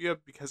dystopia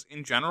because,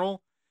 in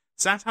general,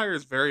 satire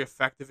is very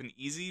effective and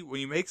easy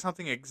when you make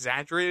something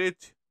exaggerated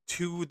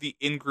to the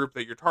in-group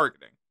that you're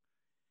targeting.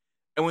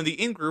 And when the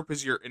in-group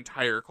is your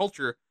entire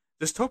culture,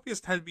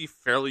 dystopias tend to be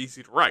fairly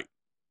easy to write,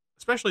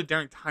 especially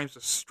during times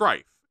of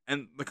strife,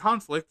 and the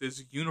conflict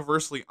is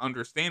universally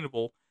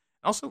understandable,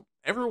 and also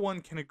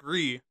everyone can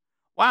agree,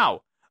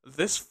 wow,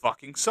 this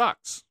fucking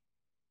sucks.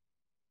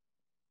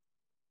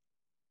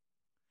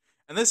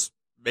 And this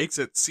makes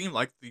it seem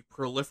like the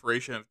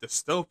proliferation of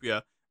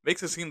dystopia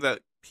makes it seem that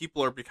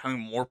people are becoming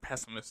more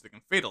pessimistic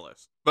and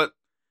fatalist. But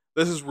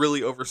this is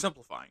really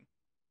oversimplifying.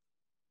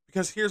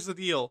 Because here's the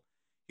deal,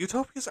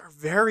 utopias are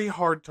very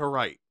hard to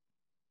write.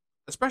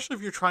 Especially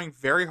if you're trying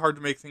very hard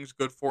to make things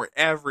good for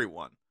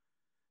everyone.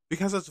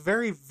 Because it's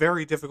very,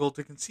 very difficult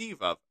to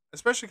conceive of.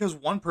 Especially because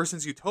one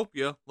person's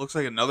utopia looks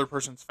like another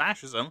person's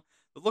fascism,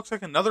 that looks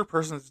like another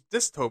person's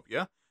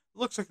dystopia, that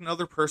looks like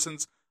another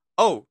person's,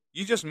 oh,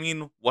 you just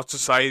mean what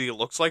society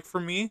looks like for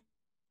me?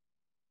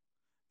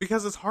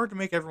 Because it's hard to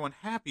make everyone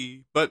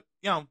happy, but,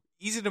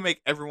 easy to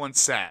make everyone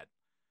sad.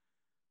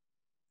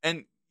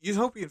 And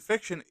utopian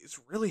fiction is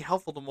really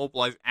helpful to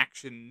mobilize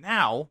action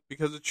now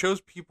because it shows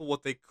people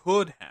what they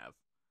could have.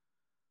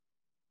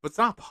 But it's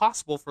not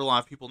possible for a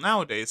lot of people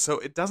nowadays, so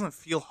it doesn't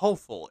feel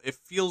hopeful. It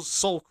feels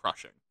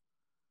soul-crushing.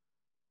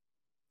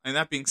 And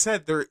that being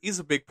said, there is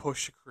a big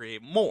push to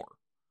create more.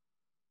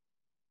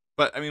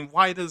 But,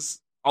 why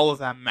does all of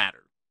that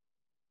matter?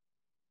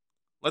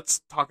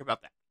 Let's talk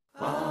about that.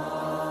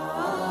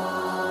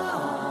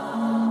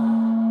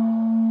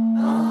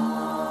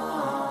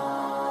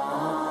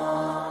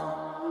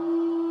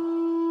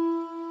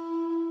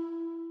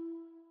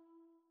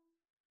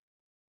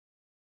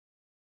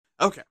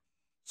 Okay,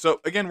 so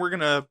again, we're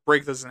going to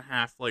break this in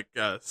half like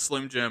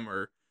Slim Jim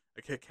or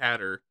a Kit Kat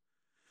or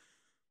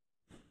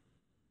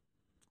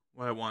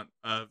what I want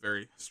a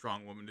very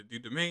strong woman to do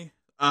to me.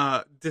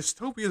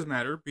 Dystopias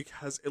matter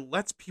because it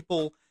lets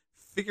people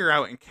figure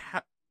out and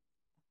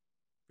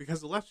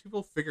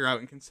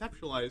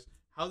conceptualize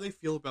how they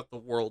feel about the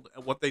world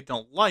and what they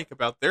don't like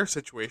about their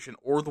situation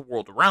or the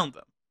world around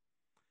them.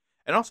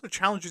 It also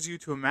challenges you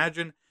to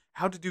imagine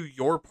how to do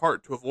your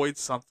part to avoid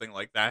something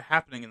like that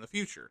happening in the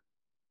future.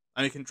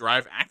 And it can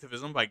drive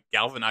activism by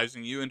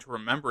galvanizing you into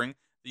remembering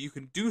that you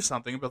can do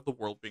something about the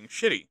world being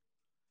shitty.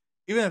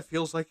 Even if it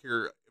feels like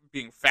you're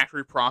being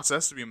factory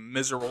processed to be a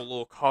miserable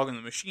little cog in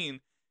the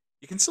machine,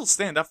 you can still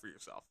stand up for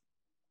yourself.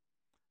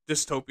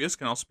 Dystopias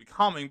can also be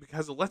calming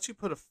because it lets you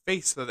put a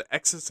face to the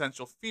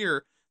existential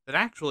fear that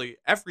actually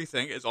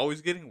everything is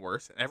always getting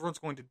worse and everyone's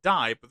going to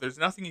die, but there's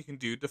nothing you can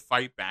do to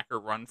fight back or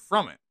run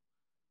from it.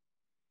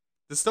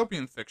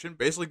 Dystopian fiction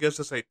basically gives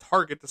us a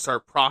target to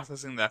start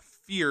processing that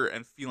fear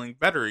and feeling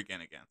better again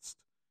against.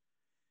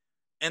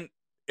 And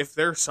if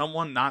your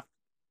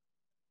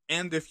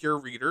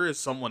reader is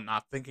someone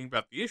not thinking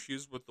about the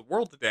issues with the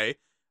world today,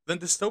 then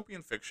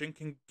dystopian fiction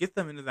can get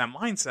them into that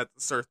mindset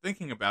to start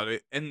thinking about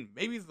it, and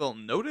maybe they'll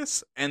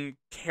notice and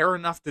care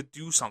enough to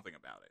do something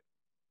about it.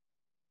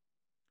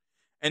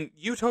 And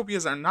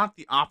utopias are not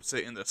the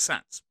opposite in this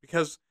sense,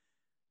 because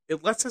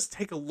it lets us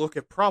take a look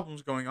at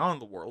problems going on in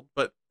the world,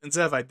 but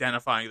instead of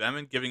identifying them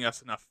and giving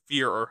us enough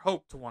fear or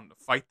hope to want to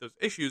fight those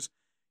issues,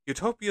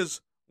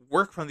 utopias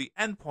work from the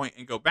end point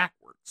and go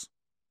backwards.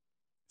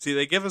 See,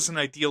 they give us an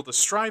ideal to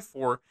strive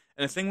for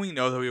and a thing we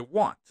know that we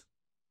want.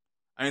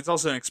 And it's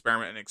also an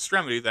experiment in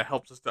extremity that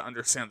helps us to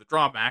understand the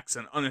drawbacks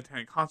and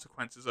unintended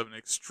consequences of an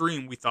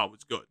extreme we thought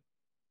was good.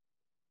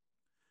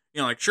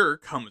 Sure,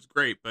 cum is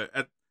great, but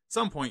at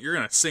some point you're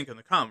going to sink in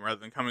the cum rather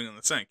than coming in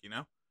the sink,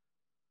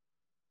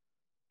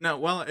 Now,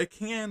 while it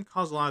can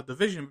cause a lot of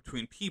division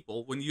between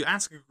people, when you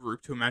ask a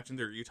group to imagine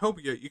their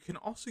utopia, you can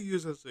also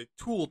use it as a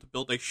tool to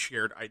build a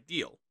shared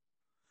ideal.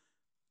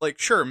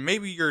 Sure,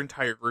 maybe your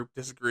entire group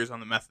disagrees on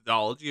the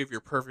methodology of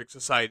your perfect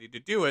society to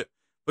do it,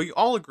 but you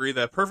all agree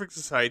that a perfect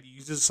society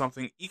uses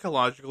something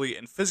ecologically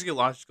and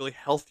physiologically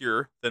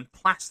healthier than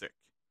plastic.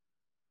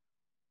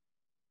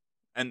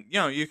 And,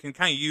 you can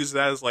kind of use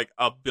that as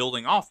a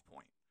building off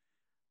point.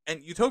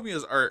 And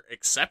utopias are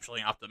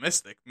exceptionally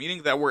optimistic,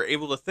 meaning that we're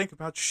able to think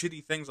about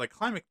shitty things like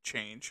climate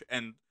change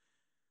and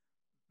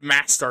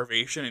mass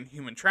starvation and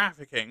human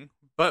trafficking,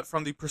 but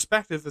from the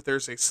perspective that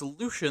there's a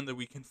solution that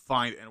we can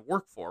find and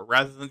work for,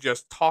 rather than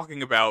just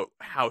talking about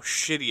how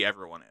shitty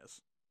everyone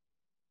is.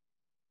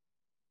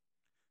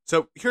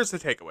 So here's the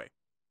takeaway.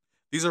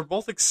 These are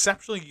both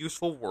exceptionally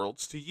useful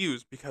worlds to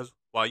use because,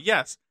 while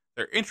yes,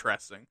 they're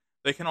interesting,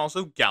 they can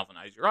also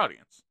galvanize your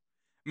audience.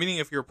 Meaning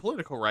if you're a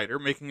political writer,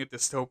 making a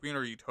dystopian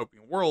or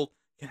utopian world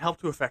can help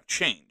to affect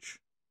change,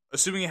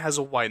 assuming it has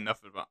a wide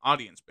enough of an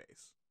audience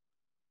base.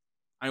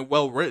 A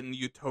well-written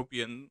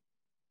dystopias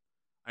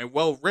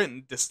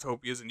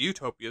and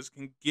utopias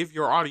can give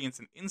your audience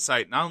an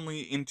insight not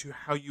only into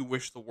how you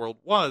wish the world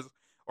was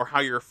or how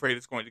you're afraid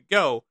it's going to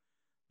go,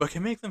 but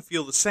can make them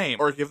feel the same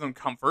or give them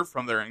comfort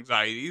from their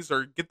anxieties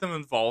or get them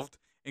involved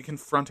in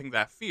confronting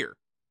that fear.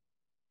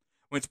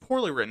 When it's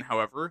poorly written,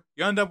 however,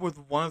 you end up with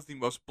one of the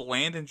most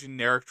bland and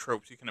generic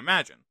tropes you can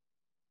imagine.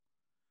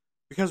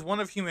 Because one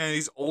of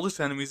humanity's oldest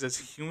enemies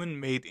is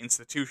human-made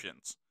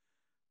institutions.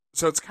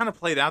 So it's kind of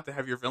played out to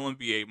have your villain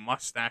be a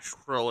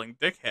mustache-twirling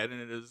dickhead in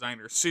a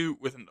designer suit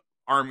with an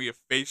army of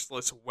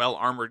faceless,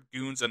 well-armored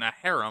goons and a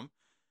harem.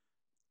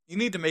 You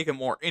need to make it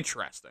more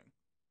interesting.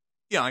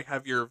 Yeah, like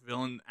have your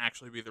villain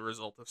actually be the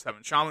result of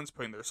 7 shamans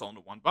putting their soul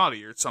into one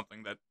body, or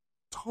something that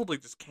totally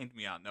just came to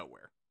me out of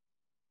nowhere.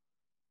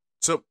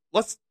 So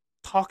let's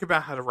talk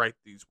about how to write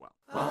these well.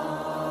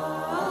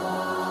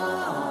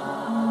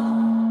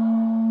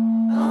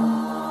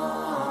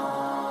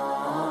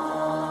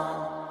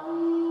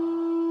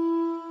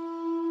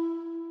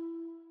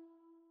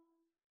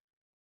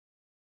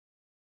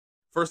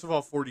 First of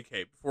all,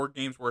 40k. Before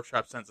Games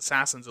Workshop sends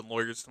assassins and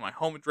lawyers to my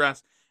home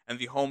address and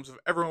the homes of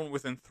everyone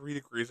within 3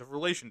 degrees of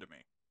relation to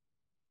me.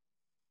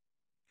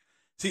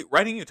 See,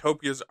 writing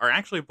utopias are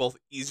actually both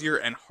easier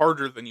and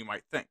harder than you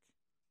might think.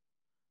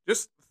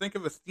 Just think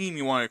of a theme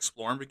you want to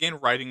explore and begin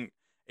writing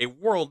a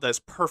world that's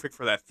perfect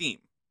for that theme.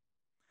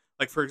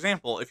 Like, for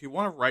example, if you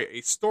want to write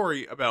a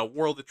story about a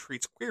world that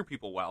treats queer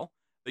people well,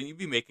 then you'd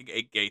be making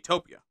a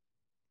gaytopia.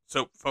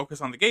 So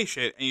focus on the gay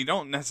shit, and you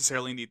don't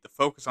necessarily need to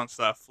focus on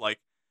stuff like,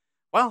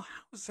 well,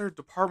 how is their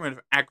Department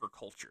of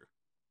Agriculture?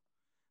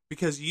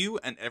 Because you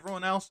and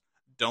everyone else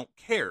don't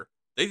care.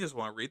 They just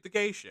want to read the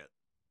gay shit.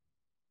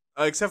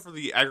 Except for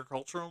the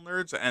agricultural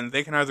nerds, and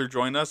they can either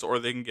join us or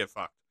they can get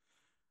fucked.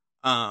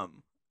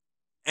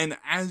 And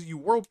as you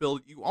world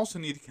build, you also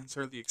need to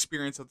consider the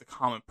experience of the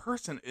common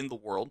person in the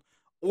world,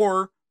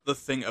 or the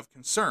thing of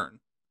concern,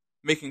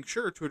 making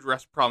sure to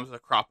address problems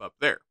that crop up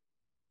there.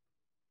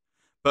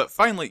 But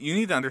finally, you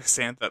need to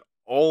understand that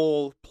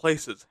all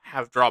places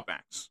have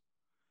drawbacks.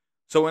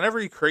 So whenever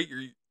you create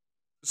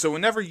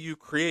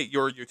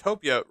your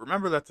utopia,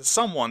 remember that to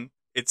someone,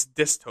 it's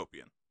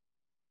dystopian.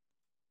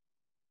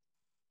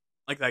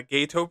 Like that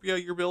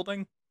gaytopia you're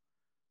building,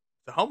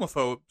 to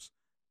homophobes,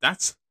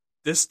 that's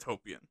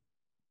dystopian.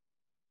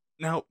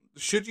 Now,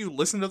 should you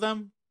listen to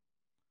them?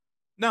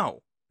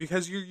 No,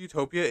 because your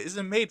utopia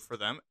isn't made for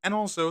them, and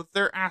also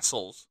they're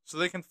assholes, so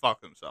they can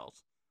fuck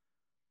themselves.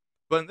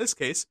 But in this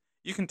case,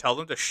 you can tell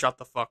them to shut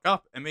the fuck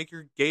up and make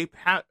your gay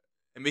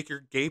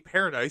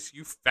paradise,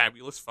 you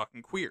fabulous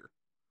fucking queer.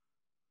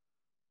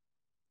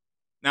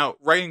 Now,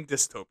 writing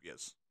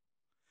dystopias.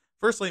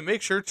 Firstly,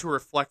 make sure to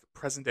reflect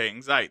present-day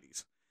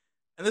anxieties,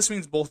 and this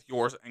means both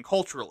yours and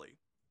culturally.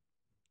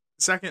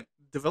 Second,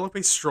 develop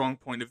a strong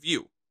point of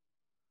view.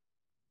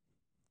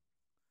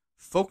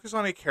 Focus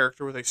on a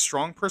character with a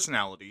strong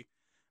personality,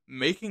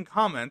 making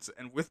comments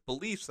and with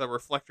beliefs that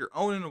reflect your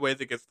own in a way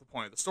that gets the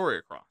point of the story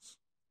across.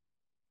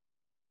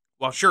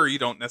 While sure, you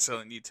don't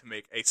necessarily need to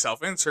make a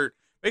self-insert,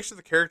 make sure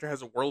the character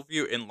has a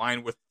worldview in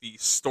line with the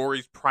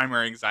story's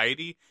primary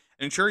anxiety,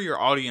 and ensure your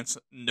audience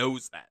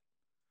knows that.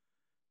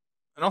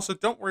 And also,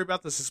 don't worry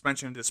about the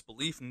suspension of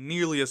disbelief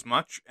nearly as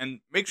much, and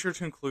make sure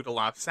to include a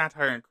lot of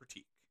satire and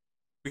critique.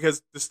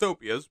 Because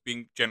dystopias,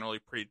 being generally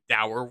pretty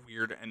dour,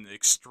 weird, and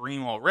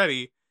extreme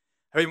already,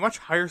 have a much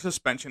higher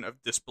suspension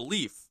of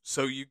disbelief,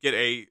 so you can get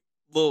a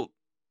little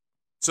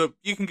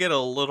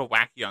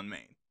wacky on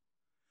main.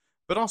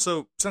 But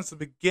also, since the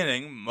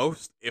beginning,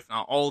 most, if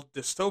not all,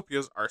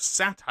 dystopias are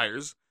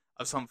satires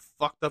of some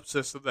fucked up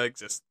system that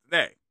exists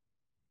today.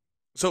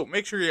 So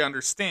make sure you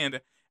understand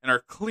and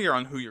are clear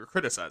on who you're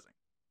criticizing.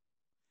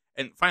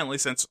 And finally,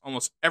 since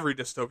almost every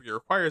dystopia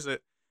requires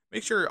it,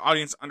 make sure your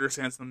audience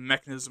understands the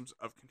mechanisms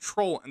of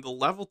control and the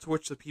level to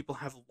which the people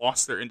have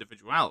lost their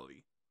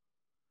individuality.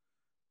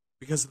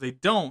 Because if they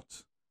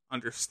don't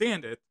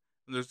understand it,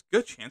 then there's a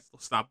good chance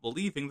they'll stop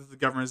believing that the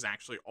government is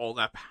actually all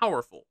that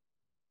powerful.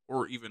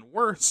 Or even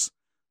worse,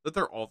 that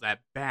they're all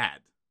that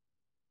bad.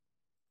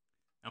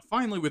 Now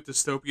finally, with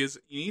dystopias,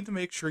 you need to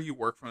make sure you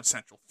work from a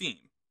central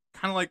theme.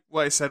 Kind of like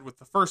what I said with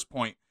the first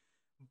point,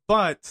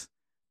 but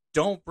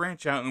don't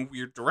branch out in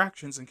weird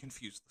directions and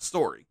confuse the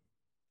story.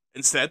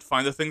 Instead,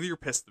 find the thing that you're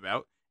pissed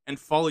about, and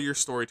follow your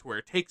story to where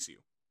it takes you.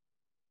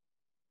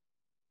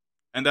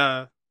 And,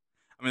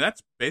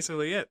 that's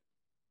basically it.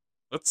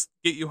 Let's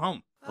get you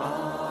home.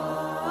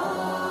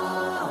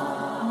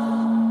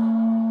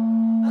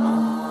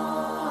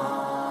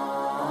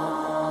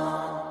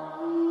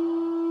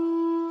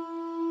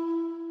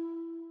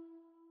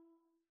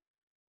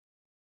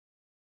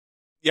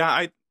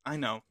 Yeah, I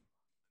know.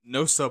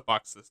 No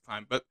soapbox this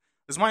time, but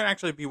this might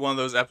actually be one of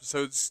those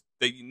episodes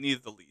that you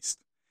need the least.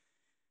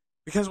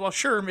 Because while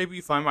sure, maybe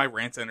you find my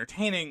rants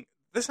entertaining,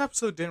 this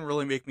episode didn't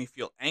really make me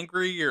feel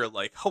angry or,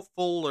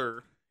 hopeful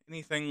or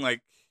anything,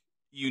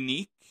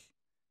 unique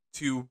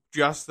to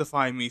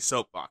justify me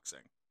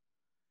soapboxing.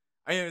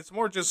 It's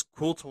more just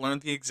cool to learn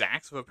the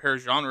exacts of a pair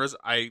of genres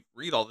I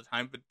read all the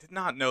time, but did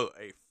not know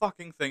a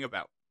fucking thing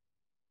about.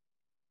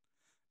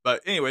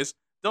 But anyways,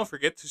 don't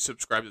forget to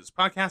subscribe to this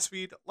podcast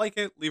feed, like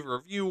it, leave a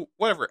review,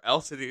 whatever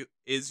else it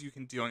is you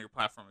can do on your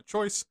platform of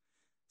choice.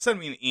 Send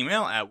me an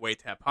email at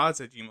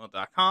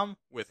waytappods@gmail.com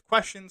with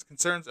questions,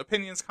 concerns,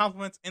 opinions,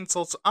 compliments,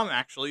 insults,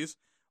 actuallys,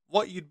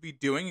 what you'd be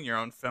doing in your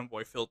own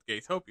femboy-filled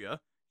gaytopia,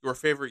 your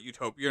favorite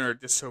utopian or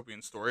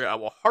dystopian story I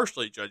will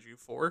harshly judge you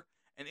for,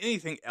 and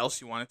anything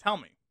else you want to tell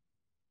me.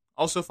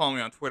 Also follow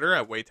me on Twitter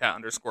at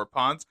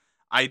waytat_pods.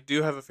 I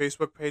do have a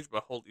Facebook page,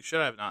 but holy shit,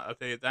 I have not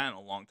updated that in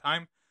a long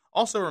time.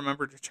 Also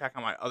remember to check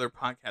out my other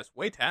podcast,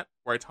 Waytat,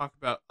 where I talk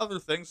about other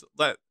things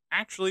that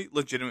actually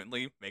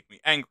legitimately make me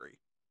angry.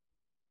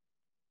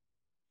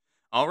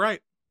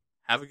 Alright,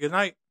 have a good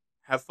night,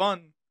 have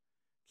fun,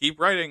 keep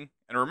writing,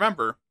 and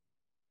remember,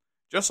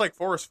 just like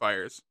forest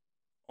fires,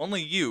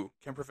 only you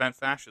can prevent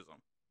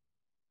fascism.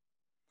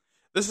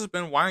 This has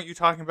been Why Aren't You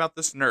Talking About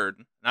This Nerd?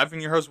 And I've been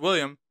your host,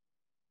 William.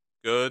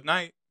 Good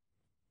night.